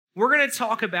We're going to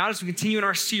talk about, as we continue in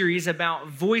our series about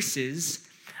voices,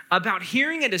 about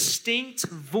hearing a distinct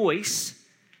voice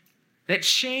that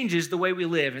changes the way we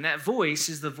live. And that voice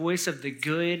is the voice of the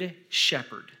Good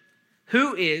Shepherd.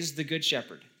 Who is the Good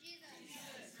Shepherd?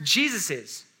 Jesus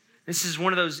is. This is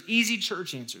one of those easy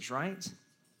church answers, right?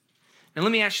 Now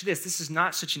let me ask you this. This is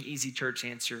not such an easy church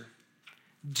answer.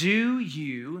 Do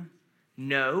you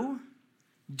know,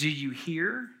 do you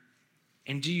hear,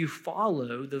 and do you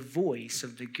follow the voice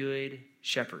of the Good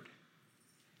Shepherd?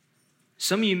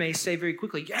 Some of you may say very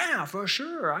quickly, yeah, for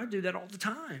sure, I do that all the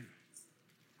time.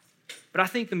 But I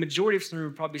think the majority of some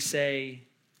would probably say,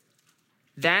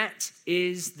 that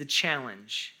is the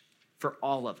challenge for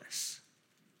all of us.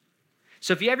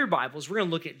 So if you have your Bibles, we're going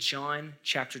to look at John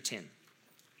chapter 10.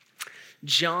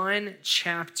 John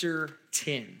chapter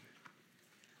 10. I'm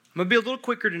going to be a little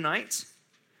quicker tonight.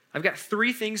 I've got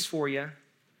 3 things for you,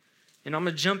 and I'm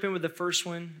going to jump in with the first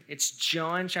one. It's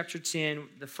John chapter 10.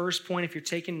 The first point, if you're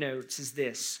taking notes, is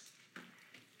this.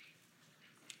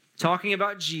 Talking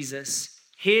about Jesus,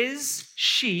 his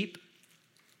sheep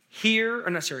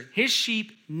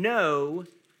know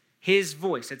his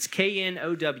voice. That's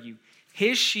K-N-O-W.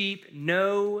 His sheep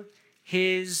know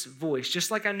his voice.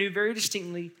 Just like I knew very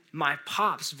distinctly my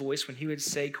pop's voice when he would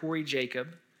say, Corey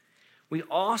Jacob, we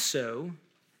also,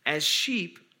 as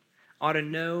sheep, ought to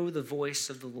know the voice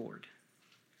of the Lord.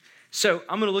 So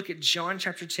I'm going to look at John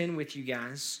chapter 10 with you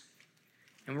guys,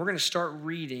 and we're going to start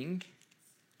reading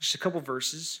just a couple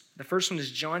verses. The first one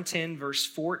is John 10, verse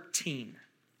 14.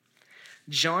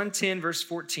 John 10, verse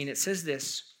 14, it says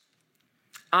this,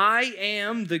 I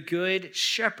am the good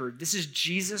shepherd. This is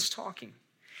Jesus talking.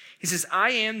 He says, I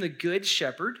am the good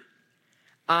shepherd.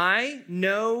 I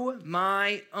know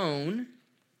my own,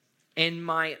 and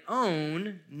my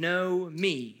own know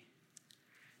me.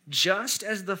 Just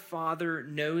as the Father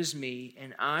knows me,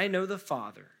 and I know the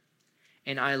Father,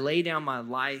 and I lay down my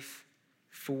life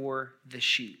for the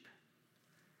sheep.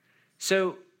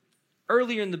 So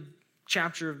earlier in the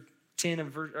chapter 10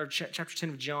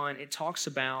 of John, it talks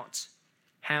about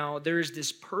how there is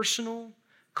this personal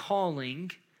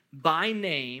calling by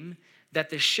name that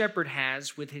the shepherd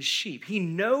has with his sheep. He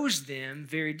knows them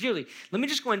very dearly. Let me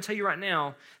just go ahead and tell you right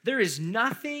now, there is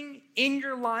nothing in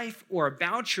your life or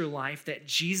about your life that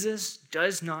Jesus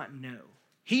does not know.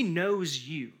 He knows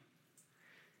you.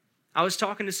 I was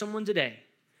talking to someone today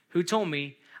who told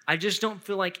me, I just don't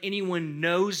feel like anyone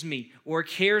knows me or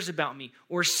cares about me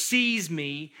or sees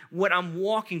me, what I'm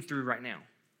walking through right now.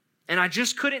 And I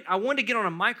wanted to get on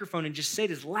a microphone and just say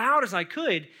it as loud as I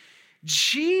could,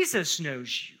 Jesus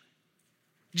knows you.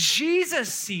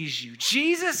 Jesus sees you.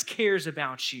 Jesus cares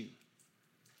about you.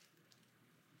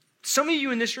 Some of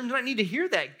you in this room might need to hear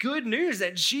that good news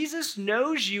that Jesus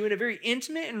knows you in a very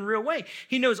intimate and real way.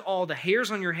 He knows all the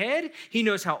hairs on your head. He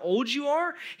knows how old you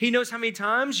are. He knows how many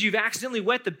times you've accidentally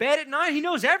wet the bed at night. He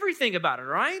knows everything about it,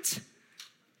 right?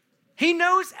 He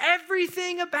knows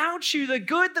everything about you, the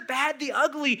good, the bad, the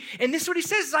ugly. And this is what he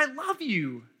says, is I love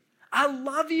you. I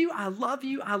love you, I love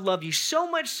you, I love you. So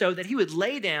much so that he would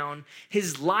lay down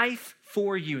his life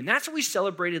for you. And that's what we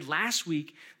celebrated last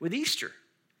week with Easter.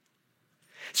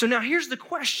 So now here's the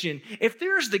question. If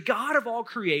there is the God of all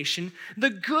creation,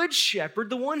 the good shepherd,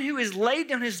 the one who has laid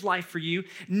down his life for you,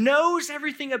 knows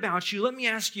everything about you, let me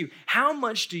ask you, how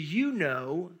much do you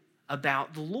know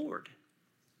about the Lord?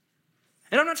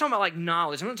 And I'm not talking about like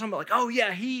knowledge. I'm not talking about like, oh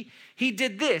yeah, he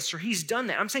did this or he's done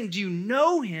that. I'm saying, do you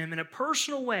know him in a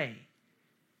personal way?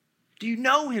 Do you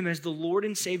know him as the Lord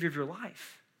and Savior of your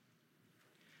life?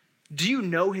 Do you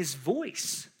know his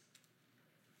voice?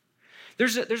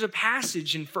 There's a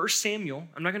passage in 1 Samuel.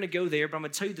 I'm not going to go there, but I'm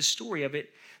going to tell you the story of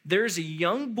it. There's a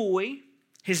young boy.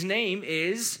 His name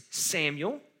is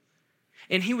Samuel.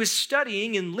 And he was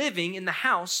studying and living in the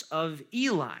house of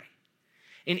Eli.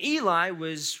 And Eli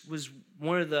was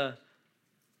one of the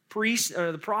priests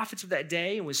or the prophets of that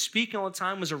day and was speaking all the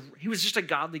time. He was just a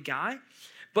godly guy.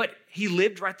 But he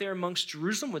lived right there amongst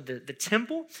Jerusalem with the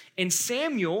temple. And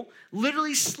Samuel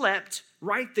literally slept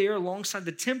right there alongside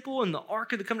the temple and the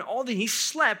Ark of the Covenant. He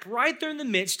slept right there in the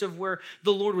midst of where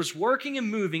the Lord was working and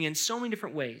moving in so many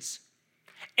different ways.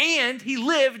 And he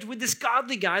lived with this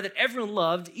godly guy that everyone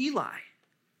loved, Eli.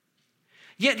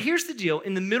 Yet here's the deal.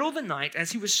 In the middle of the night,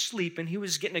 as he was sleeping, he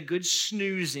was getting a good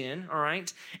snooze in, all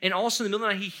right? And also in the middle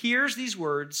of the night, he hears these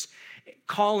words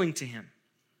calling to him.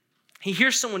 He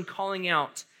hears someone calling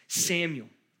out, Samuel.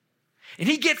 And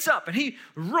he gets up and he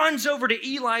runs over to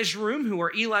Eli's room,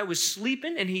 where Eli was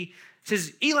sleeping, and he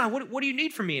says, Eli, what do you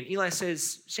need from me? And Eli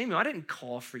says, Samuel, I didn't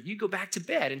call for you. Go back to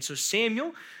bed. And so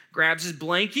Samuel grabs his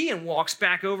blankie and walks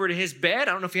back over to his bed.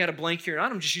 I don't know if he had a blankie or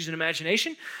not. I'm just using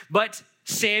imagination. But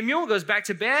Samuel goes back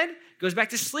to bed, goes back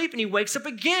to sleep, and he wakes up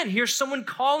again. Hears someone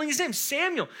calling his name,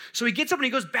 Samuel. So he gets up and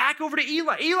he goes back over to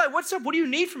Eli. Eli, what's up? What do you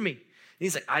need from me? And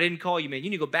he's like, I didn't call you, man. You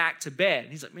need to go back to bed.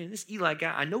 And he's like, man, this Eli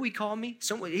guy, I know he called me.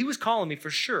 He was calling me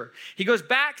for sure. He goes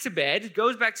back to bed,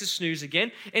 goes back to snooze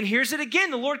again, and hears it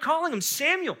again, the Lord calling him,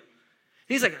 Samuel. And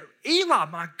he's like, Eli,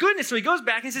 my goodness. So he goes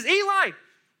back and he says, Eli,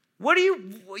 what are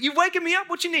you waking me up?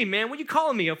 What you need, man? What are you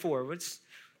calling me up for? It's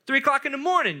 3 o'clock in the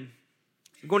morning.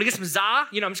 I'm going to get some za.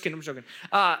 I'm just kidding. I'm joking.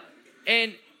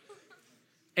 And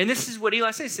this is what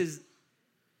Eli says. He says,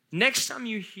 next time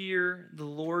you hear the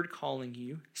Lord calling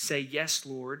you, say, yes,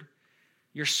 Lord,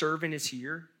 your servant is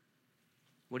here.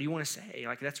 What do you want to say?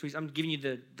 Like that's what I'm giving you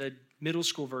the middle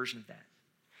school version of that.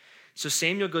 So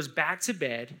Samuel goes back to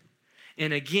bed.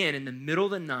 And again, in the middle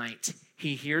of the night,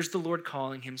 he hears the Lord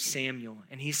calling him Samuel.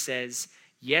 And he says,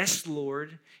 yes,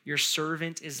 Lord, your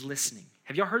servant is listening.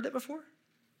 Have y'all heard that before?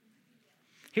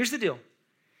 Here's the deal.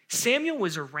 Samuel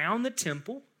was around the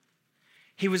temple.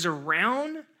 He was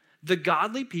around the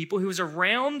godly people. He was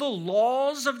around the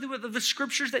laws of the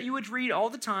scriptures that you would read all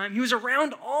the time. He was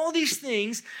around all these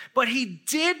things, but he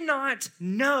did not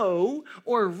know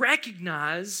or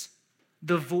recognize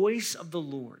the voice of the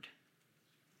Lord.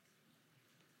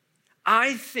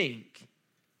 I think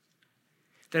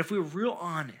that if we were real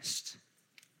honest,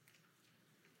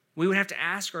 we would have to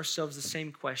ask ourselves the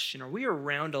same question. Are we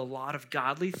around a lot of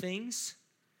godly things,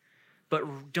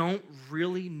 but don't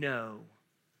really know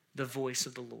the voice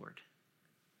of the Lord?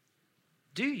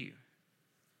 Do you?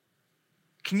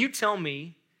 Can you tell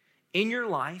me in your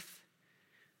life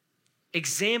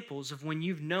examples of when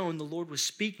you've known the Lord was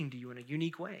speaking to you in a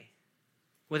unique way?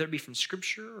 Whether it be from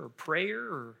scripture or prayer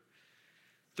or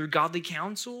through godly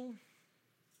counsel?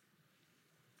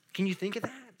 Can you think of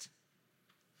that?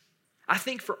 I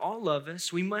think for all of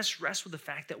us, we must rest with the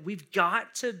fact that we've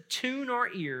got to tune our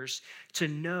ears to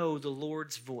know the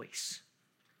Lord's voice.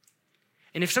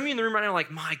 And if some of you in the room right now are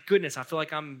like, my goodness, I feel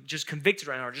like I'm just convicted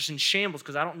right now or just in shambles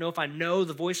because I don't know if I know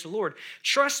the voice of the Lord.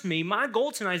 Trust me, my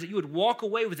goal tonight is that you would walk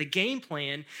away with a game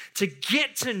plan to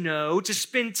get to know, to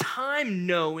spend time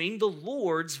knowing the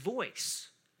Lord's voice.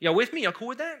 Y'all with me? Y'all cool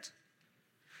with that?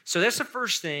 So that's the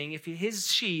first thing. If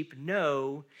his sheep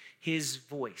know his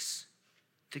voice,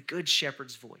 the good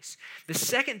shepherd's voice. The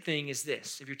second thing is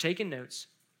this. If you're taking notes,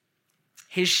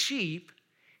 his sheep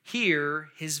hear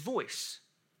his voice.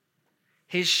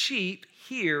 His sheep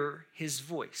hear his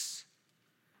voice.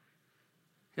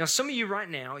 Now, some of you right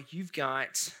now, you've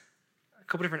got a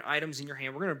couple different items in your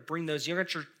hand. We're going to bring those. You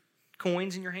got your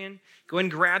coins in your hand? Go ahead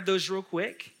and grab those real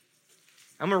quick.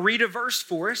 I'm going to read a verse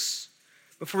for us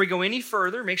before we go any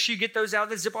further. Make sure you get those out of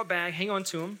the Ziploc bag. Hang on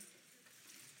to them.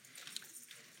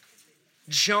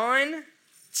 John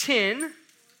 10,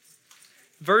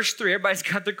 verse 3. Everybody's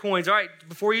got their coins. All right,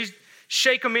 before you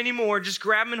shake them anymore, just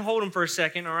grab them and hold them for a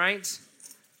second, all right?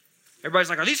 Everybody's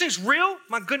like, are these things real?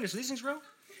 My goodness, are these things real?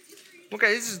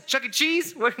 Okay, this is Chuck E.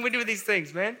 Cheese? What can we do with these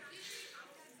things, man?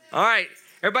 All right,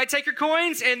 everybody take your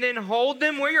coins and then hold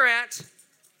them where you're at.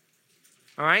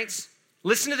 All right,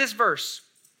 listen to this verse.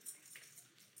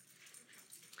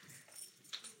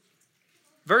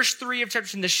 Verse 3 of chapter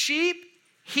 10, the sheep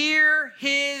hear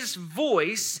his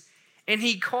voice, and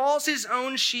he calls his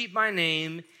own sheep by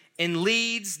name and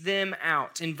leads them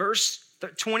out. In verse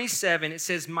 27, it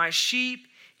says, my sheep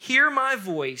hear my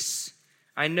voice.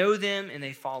 I know them, and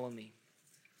they follow me.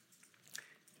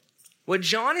 What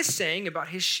John is saying about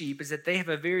his sheep is that they have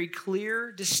a very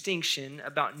clear distinction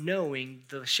about knowing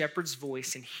the shepherd's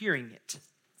voice and hearing it.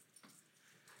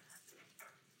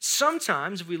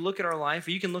 Sometimes if we look at our life,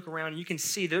 or you can look around and you can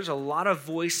see there's a lot of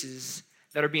voices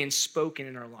that are being spoken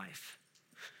in our life.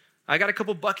 I got a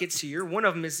couple buckets here. One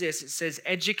of them is this. It says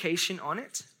education on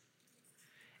it.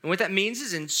 And what that means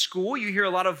is in school, you hear a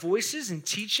lot of voices and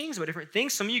teachings about different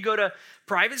things. Some of you go to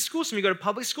private school. Some of you go to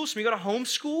public school. Some of you go to home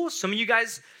school. Some of you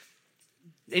guys,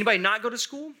 anybody not go to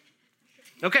school?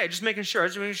 Okay, just making sure.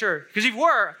 Because if you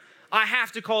were, I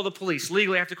have to call the police.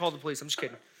 Legally, I have to call the police. I'm just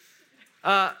kidding.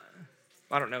 I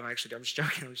don't know, actually. I'm just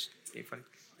joking. I'm just being funny.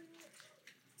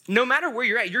 No matter where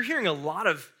you're at, you're hearing a lot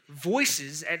of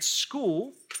voices at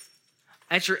school,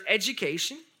 at your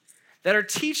education, that are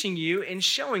teaching you and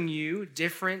showing you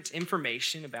different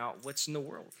information about what's in the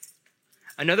world.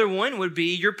 Another one would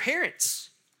be your parents.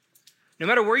 No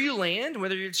matter where you land,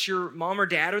 whether it's your mom or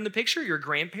dad in the picture, your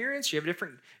grandparents, you have a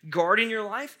different guard in your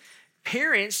life,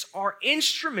 parents are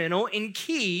instrumental and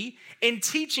key in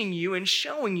teaching you and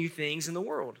showing you things in the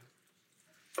world.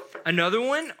 Another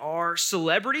one are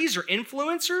celebrities or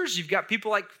influencers. You've got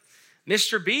people like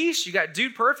Mr. Beast, you got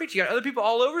Dude Perfect, you got other people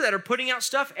all over that are putting out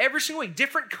stuff every single week,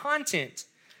 different content.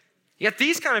 You got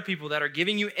these kind of people that are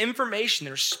giving you information,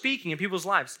 that are speaking in people's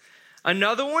lives.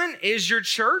 Another one is your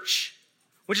church,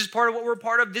 which is part of what we're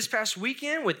part of this past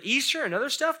weekend with Easter and other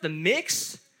stuff, the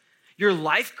mix. Your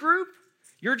life group,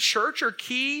 your church are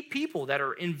key people that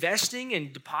are investing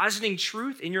and depositing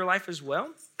truth in your life as well.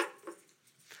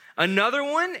 Another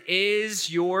one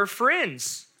is your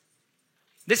friends.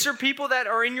 These are people that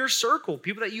are in your circle,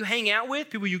 people that you hang out with,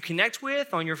 people you connect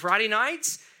with on your Friday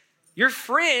nights. Your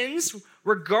friends,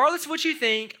 regardless of what you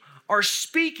think, are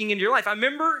speaking into your life. I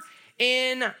remember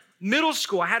in middle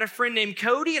school, I had a friend named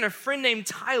Cody and a friend named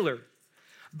Tyler.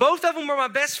 Both of them were my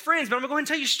best friends, but I'm going to go ahead and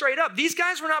tell you straight up. These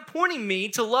guys were not pointing me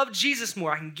to love Jesus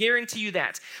more. I can guarantee you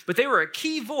that. But they were a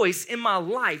key voice in my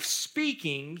life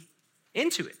speaking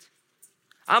into it.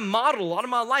 I modeled a lot of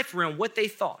my life around what they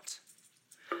thought.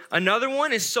 Another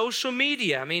one is social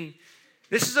media. I mean,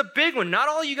 this is a big one. Not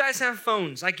all you guys have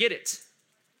phones. I get it.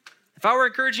 If I were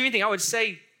encouraging anything, I would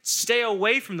say stay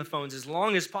away from the phones as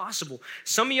long as possible.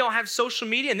 Some of y'all have social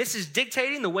media, and this is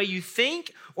dictating the way you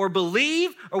think or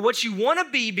believe or what you want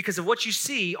to be because of what you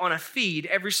see on a feed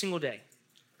every single day.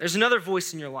 There's another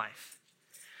voice in your life.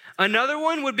 Another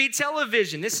one would be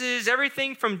television. This is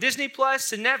everything from Disney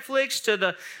Plus to Netflix to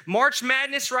the March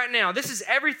Madness right now. This is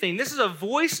everything. This is a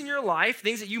voice in your life,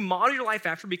 things that you model your life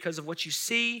after because of what you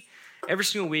see every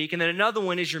single week. And then another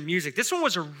one is your music. This one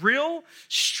was a real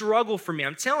struggle for me.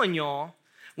 I'm telling y'all,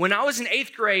 when I was in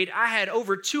 8th grade, I had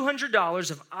over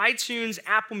 $200 of iTunes,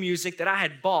 Apple Music that I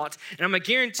had bought. And I'm going to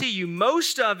guarantee you,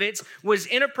 most of it was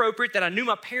inappropriate that I knew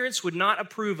my parents would not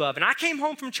approve of. And I came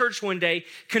home from church one day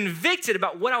convicted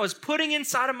about what I was putting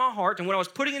inside of my heart and what I was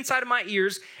putting inside of my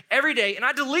ears every day. And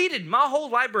I deleted my whole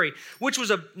library, which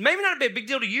was maybe not a big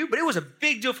deal to you, but it was a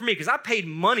big deal for me because I paid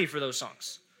money for those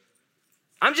songs.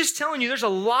 I'm just telling you, there's a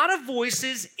lot of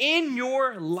voices in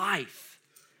your life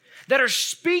that are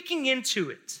speaking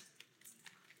into it.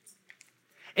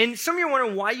 And some of you are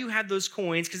wondering why you have those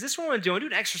coins, because this is what I'm going to do. I'm going to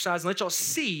do an exercise and let y'all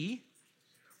see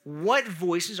what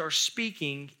voices are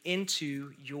speaking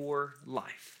into your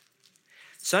life.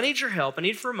 So I need your help. I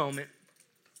need for a moment.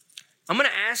 I'm going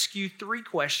to ask you 3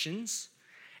 questions,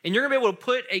 and you're going to be able to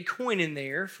put a coin in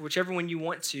there for whichever one you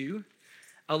want to,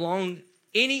 along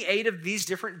any 8 of these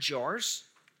different jars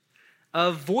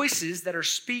of voices that are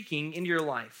speaking into your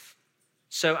life.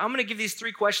 So I'm going to give these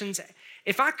 3 questions.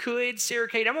 If I could, Sarah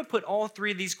Kate, I'm going to put all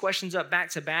 3 of these questions up back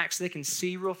to back so they can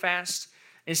see real fast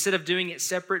instead of doing it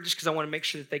separate, just because I want to make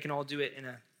sure that they can all do it in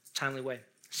a timely way.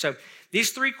 So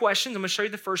these 3 questions, I'm going to show you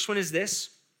the first one is this.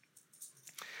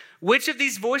 Which of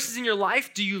these voices in your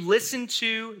life do you listen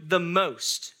to the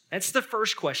most? That's the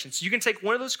first question. So you can take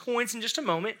one of those coins in just a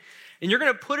moment, and you're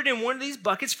going to put it in one of these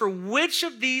buckets for which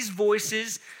of these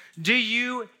voices do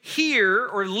you hear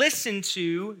or listen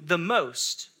to the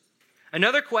most?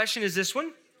 Another question is this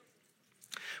one.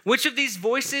 Which of these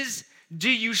voices do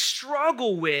you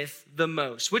struggle with the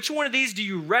most? Which one of these do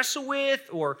you wrestle with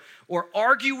or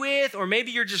argue with, or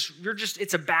maybe you're just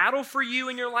it's a battle for you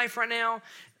in your life right now?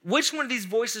 Which one of these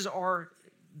voices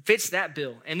fits that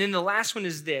bill? And then the last one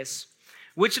is this.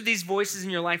 Which of these voices in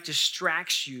your life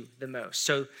distracts you the most?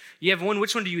 So you have one,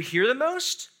 which one do you hear the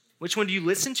most? Which one do you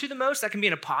listen to the most? That can be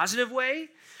in a positive way.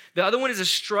 The other one is a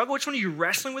struggle. Which one are you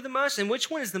wrestling with the most? And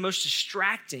which one is the most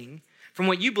distracting from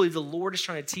what you believe the Lord is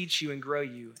trying to teach you and grow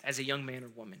you as a young man or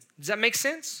woman? Does that make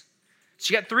sense?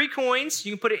 So you got 3 coins.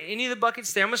 You can put it in any of the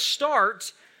buckets there. I'm going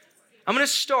to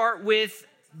start with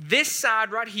this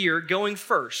side right here going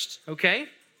first, okay?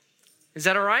 Is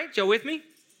that all right? Y'all with me?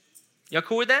 Y'all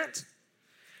cool with that?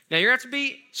 Now, you're going to have to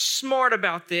be smart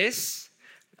about this.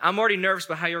 I'm already nervous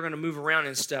about how you're going to move around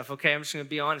and stuff, okay? I'm just going to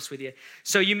be honest with you.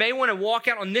 So you may want to walk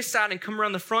out on this side and come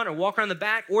around the front or walk around the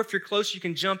back, or if you're close, you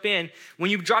can jump in.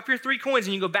 When you drop your 3 coins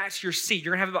and you go back to your seat,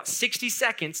 you're going to have about 60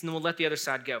 seconds, and then we'll let the other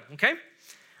side go, okay?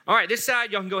 All right, this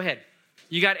side, y'all can go ahead.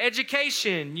 You got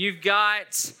education. You've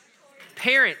got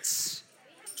parents.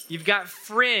 You've got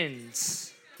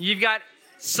friends. You've got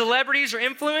celebrities or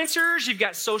influencers. You've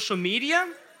got social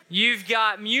media. You've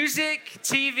got music,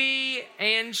 TV,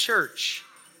 and church.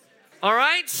 All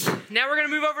right, now we're going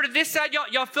to move over to this side.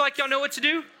 Y'all feel like y'all know what to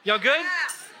do? Y'all good?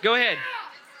 Go ahead.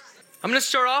 I'm going to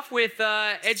start off with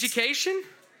education.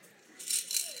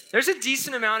 There's a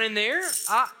decent amount in there.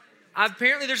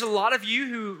 Apparently, there's a lot of you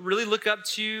who really look up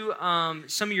to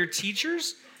some of your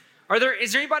teachers.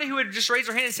 Is there anybody who would just raise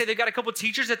their hand and say they've got a couple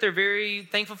teachers that they're very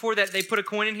thankful for that they put a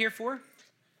coin in here for?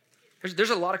 There's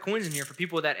a lot of coins in here for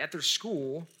people that at their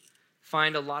school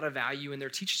find a lot of value in their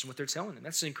teachers and what they're telling them.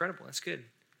 That's incredible. That's good.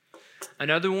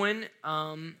 Another one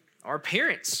are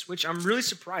parents, which I'm really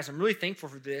surprised. I'm really thankful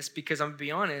for this because I'm going to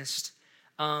be honest,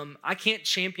 I can't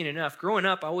champion enough. Growing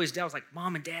up, I always doubted, I was like,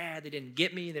 mom and dad, they didn't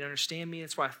get me, they didn't understand me.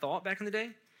 That's what I thought back in the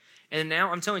day. And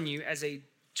now I'm telling you, as a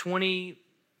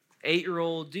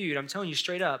 28-year-old dude, I'm telling you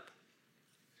straight up,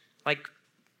 like,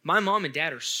 my mom and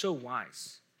dad are so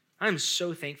wise. I am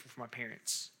so thankful for my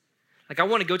parents. Like, I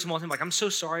want to go to them all the time, like, I'm so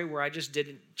sorry where I just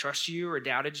didn't trust you or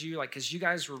doubted you, like, because you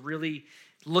guys were really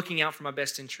looking out for my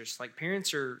best interests. Like,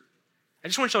 parents are, I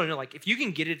just want y'all to know, like, if you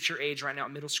can get it at your age right now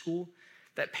at middle school,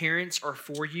 that parents are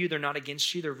for you, they're not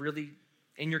against you, they're really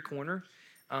in your corner.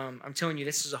 I'm telling you,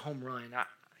 this is a home run. I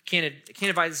can't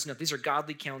advise this enough. These are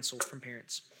godly counsel from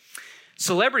parents.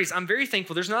 Celebrities, I'm very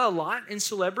thankful. There's not a lot in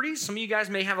celebrities. Some of you guys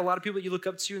may have a lot of people that you look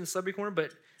up to in the celebrity corner,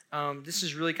 but this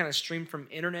is really kind of streamed from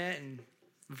internet and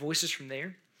voices from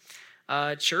there.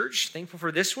 Church, thankful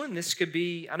for this one. This could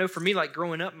be, I know for me, like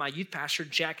growing up, my youth pastor,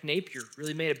 Jack Napier,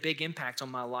 really made a big impact on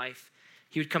my life.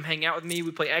 He would come hang out with me.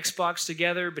 We'd play Xbox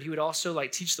together, but he would also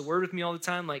like teach the word with me all the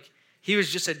time. Like he was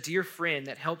just a dear friend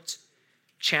that helped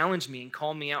challenge me and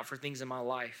call me out for things in my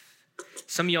life.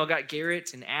 Some of y'all got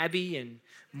Garrett and Abby and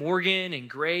Morgan and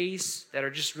Grace that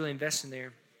are just really investing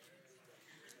there.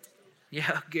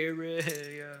 Yeah, Garrett,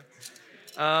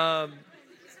 yeah.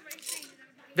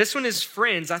 This one is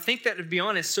Friends. I think that, to be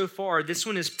honest, so far, this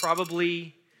one is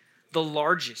probably the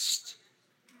largest.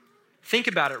 Think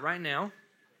about it right now.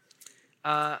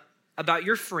 About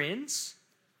your friends.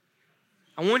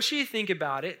 I want you to think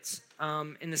about it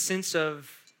in the sense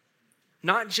of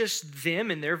not just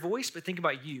them and their voice, but think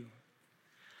about you.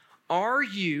 Are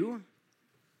you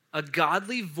a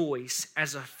godly voice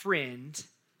as a friend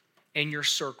in your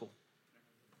circle?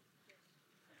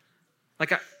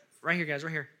 Like, right here, guys,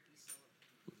 right here.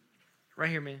 Right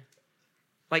here, man.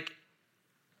 Like,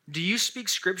 do you speak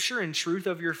scripture and truth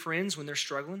of your friends when they're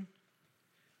struggling?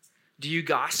 Do you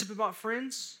gossip about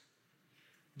friends?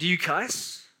 Do you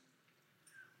cuss?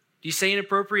 Do you say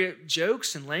inappropriate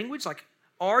jokes and language? Like,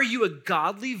 are you a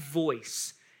godly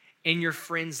voice in your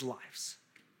friends' lives?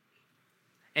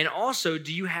 And also,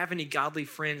 do you have any godly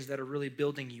friends that are really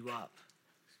building you up,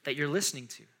 that you're listening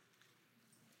to?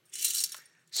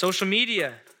 Social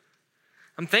media.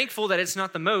 I'm thankful that it's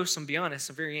not the most, I'm be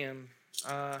honest, I very am.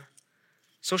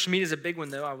 Social media is a big one,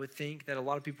 though, I would think, that a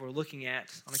lot of people are looking at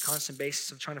on a constant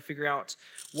basis of trying to figure out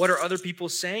what are other people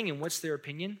saying and what's their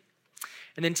opinion.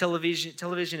 And then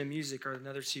television and music are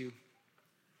another two.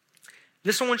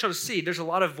 This one I want y'all to see, there's a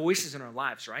lot of voices in our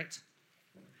lives, right?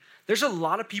 There's a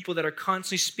lot of people that are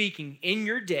constantly speaking in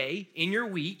your day, in your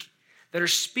week, that are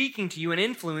speaking to you and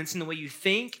influencing the way you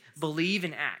think, believe,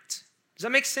 and act. Does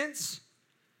that make sense?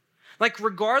 Like,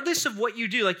 regardless of what you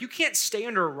do, like, you can't stay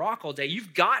under a rock all day.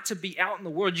 You've got to be out in the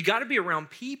world. You got to be around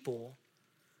people.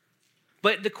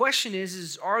 But the question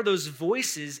is are those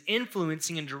voices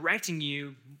influencing and directing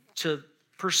you to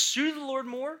pursue the Lord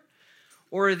more?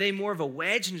 Or are they more of a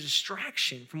wedge and a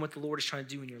distraction from what the Lord is trying to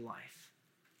do in your life?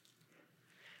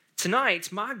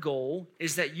 Tonight, my goal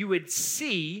is that you would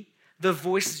see the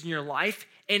voices in your life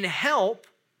and help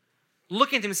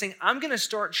look at them and saying, I'm going to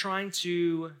start trying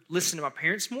to listen to my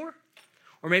parents more.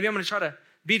 Or maybe I'm going to try to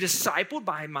be discipled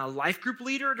by my life group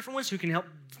leader or different ones who can help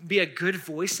be a good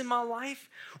voice in my life.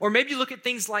 Or maybe you look at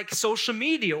things like social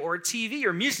media or TV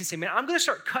or music and say, man, I'm going to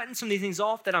start cutting some of these things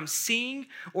off that I'm seeing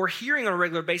or hearing on a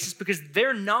regular basis because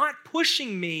they're not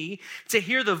pushing me to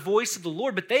hear the voice of the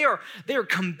Lord, but they are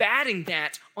combating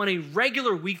that on a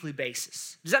regular weekly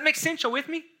basis. Does that make sense? Y'all with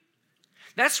me?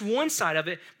 That's one side of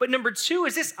it. But number two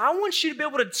is this. I want you to be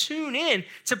able to tune in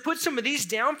to put some of these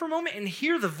down for a moment and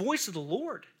hear the voice of the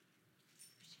Lord.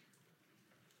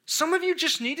 Some of you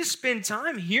just need to spend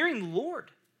time hearing the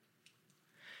Lord.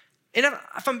 And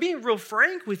if I'm being real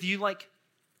frank with you, like,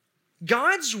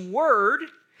 God's word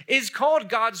is called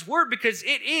God's word because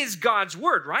it is God's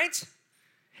word, right?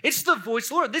 It's the voice of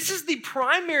the Lord. This is the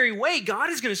primary way God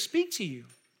is going to speak to you.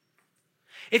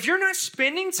 If you're not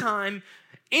spending time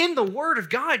in the Word of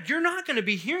God, you're not going to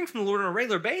be hearing from the Lord on a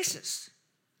regular basis.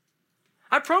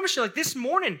 I promise you, like this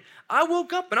morning, I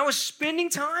woke up and I was spending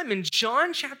time in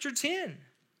John chapter 10.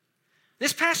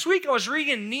 This past week, I was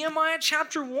reading Nehemiah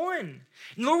chapter 1. And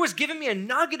the Lord was giving me a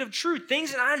nugget of truth,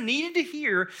 things that I needed to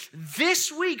hear this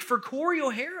week for Corey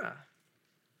O'Hara.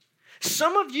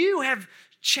 Some of you have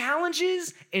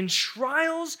challenges and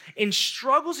trials and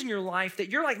struggles in your life that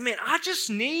you're like, man, I just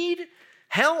need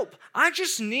help. I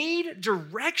just need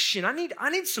direction. I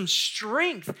need some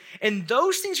strength. And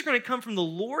those things are going to come from the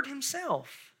Lord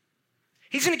himself.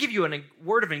 He's going to give you a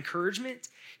word of encouragement.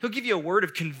 He'll give you a word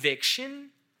of conviction.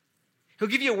 He'll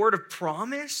give you a word of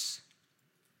promise.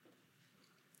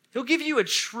 He'll give you a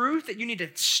truth that you need to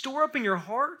store up in your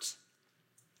heart.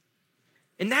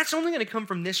 And that's only going to come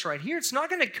from this right here. It's not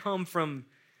going to come from,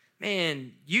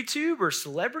 man, YouTube or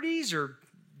celebrities or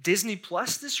Disney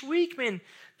Plus this week. Man,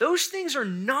 those things are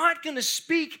not going to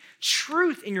speak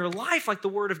truth in your life like the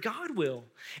Word of God will.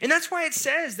 And that's why it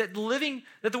says that the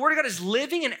Word of God is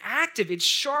living and active. It's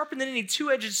sharper than any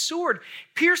two-edged sword,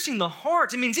 piercing the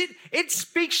heart. It means it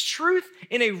speaks truth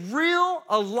in a real,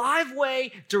 alive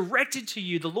way directed to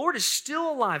you. The Lord is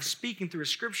still alive, speaking through a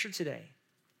scripture today.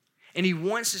 And he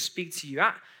wants to speak to you.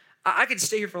 I could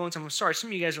stay here for a long time. I'm sorry. Some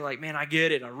of you guys are like, man, I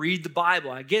get it. I read the Bible.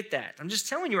 I get that. I'm just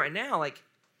telling you right now, like,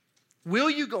 will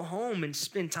you go home and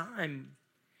spend time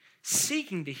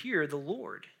seeking to hear the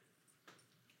Lord?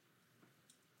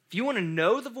 If you want to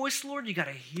know the voice of the Lord, you got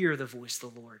to hear the voice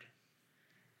of the Lord.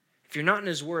 If you're not in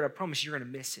his word, I promise you're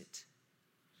going to miss it.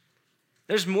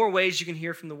 There's more ways you can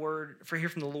hear from the word, hear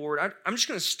from the Lord. I'm just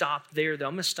going to stop there, though.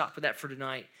 I'm going to stop with that for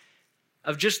tonight,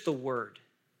 of just the word.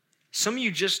 Some of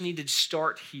you just need to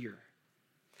start here.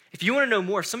 If you want to know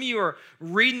more, if some of you are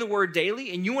reading the word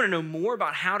daily and you want to know more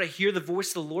about how to hear the voice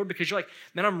of the Lord because you're like,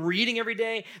 man, I'm reading every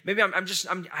day. Maybe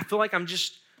I feel like I'm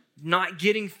just not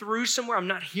getting through somewhere. I'm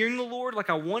not hearing the Lord like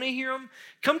I want to hear him.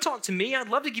 Come talk to me. I'd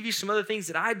love to give you some other things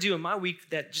that I do in my week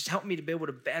that just help me to be able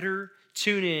to better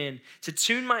tune in, to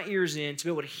tune my ears in, to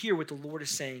be able to hear what the Lord is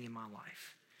saying in my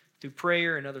life through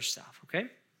prayer and other stuff, okay?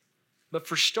 But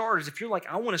for starters, if you're like,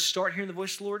 I want to start hearing the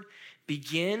voice of the Lord,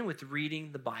 begin with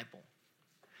reading the Bible.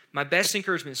 My best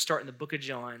encouragement is start in the book of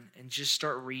John and just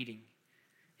start reading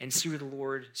and see where the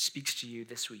Lord speaks to you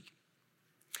this week.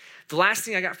 The last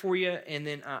thing I got for you, and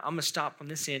then I'm going to stop on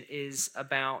this end, is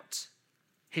about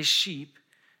his sheep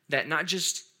that not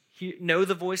just know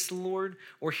the voice of the Lord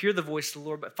or hear the voice of the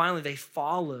Lord, but finally they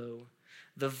follow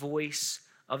the voice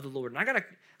of the Lord. And I'm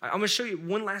going to show you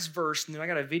one last verse, and then I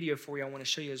got a video for you I want to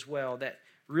show you as well that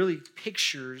really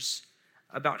pictures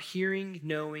about hearing,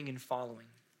 knowing, and following.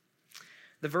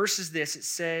 The verse is this. It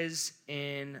says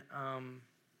in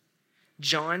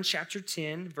John chapter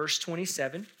 10, verse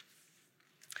 27,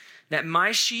 that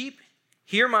my sheep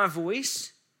hear my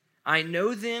voice, I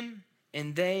know them,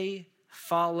 and they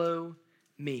follow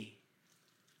me.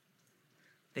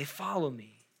 They follow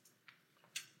me.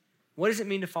 What does it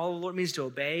mean to follow the Lord? It means to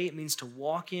obey. It means to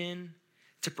walk in,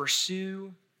 to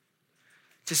pursue,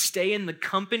 to stay in the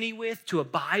company with, to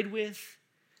abide with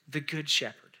the Good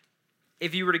Shepherd.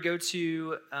 If you were to go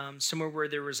to somewhere where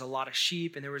there was a lot of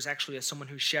sheep and there was actually someone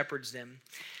who shepherds them,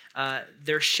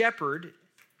 their shepherd,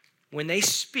 when they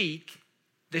speak,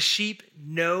 the sheep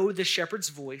know the shepherd's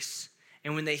voice,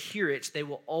 and when they hear it, they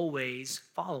will always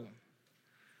follow him.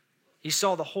 You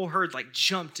saw the whole herd like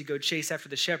jump to go chase after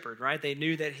the shepherd, right? They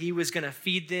knew that he was going to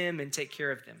feed them and take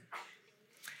care of them.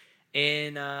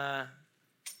 And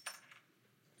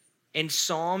in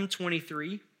Psalm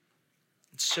 23,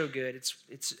 it's so good.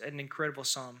 It's an incredible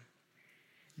psalm.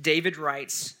 David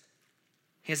writes,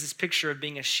 he has this picture of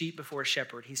being a sheep before a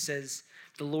shepherd. He says,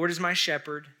 the Lord is my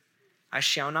shepherd, I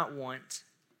shall not want.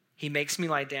 He makes me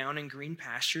lie down in green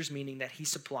pastures, meaning that he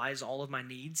supplies all of my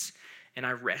needs and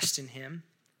I rest in him.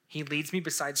 He leads me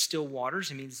beside still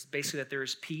waters. It means basically that there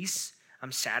is peace.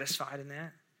 I'm satisfied in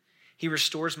that. He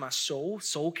restores my soul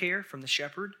care from the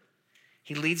shepherd.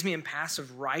 He leads me in paths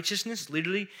of righteousness.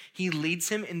 Literally, he leads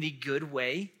him in the good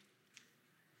way.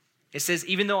 It says,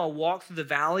 even though I walk through the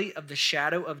valley of the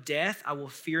shadow of death, I will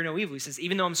fear no evil. He says,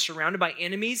 even though I'm surrounded by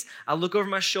enemies, I look over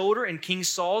my shoulder and King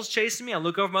Saul's chasing me. I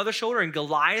look over my other shoulder and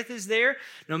Goliath is there.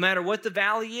 No matter what the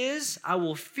valley is, I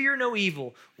will fear no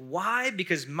evil. Why?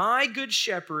 Because my good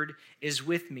shepherd is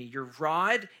with me. Your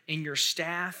rod and your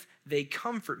staff, they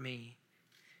comfort me.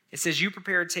 It says, you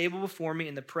prepare a table before me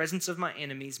in the presence of my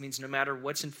enemies, means no matter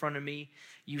what's in front of me,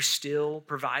 you still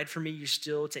provide for me. You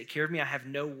still take care of me. I have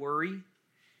no worry.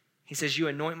 He says, you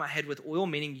anoint my head with oil,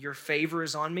 meaning your favor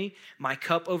is on me. My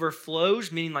cup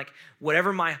overflows, meaning like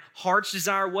whatever my heart's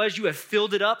desire was, you have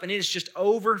filled it up and it is just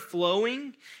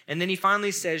overflowing. And then he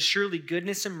finally says, surely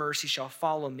goodness and mercy shall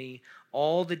follow me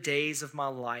all the days of my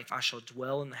life. I shall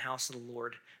dwell in the house of the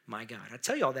Lord, my God. I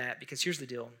tell you all that because here's the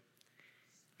deal.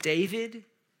 David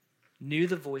knew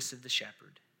the voice of the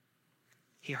shepherd.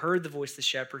 He heard the voice of the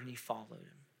shepherd and he followed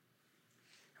him.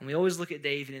 And we always look at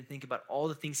David and think about all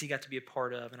the things he got to be a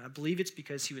part of. And I believe it's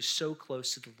because he was so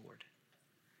close to the Lord.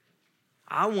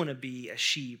 I want to be a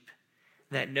sheep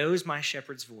that knows my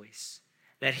shepherd's voice,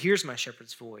 that hears my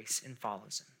shepherd's voice and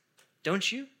follows him.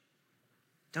 Don't you?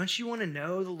 Don't you want to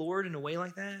know the Lord in a way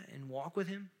like that and walk with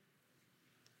him?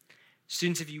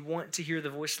 Students, if you want to hear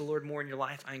the voice of the Lord more in your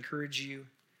life, I encourage you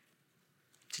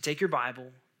to take your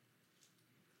Bible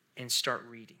and start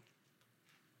reading.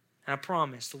 And I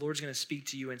promise the Lord's going to speak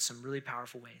to you in some really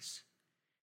powerful ways.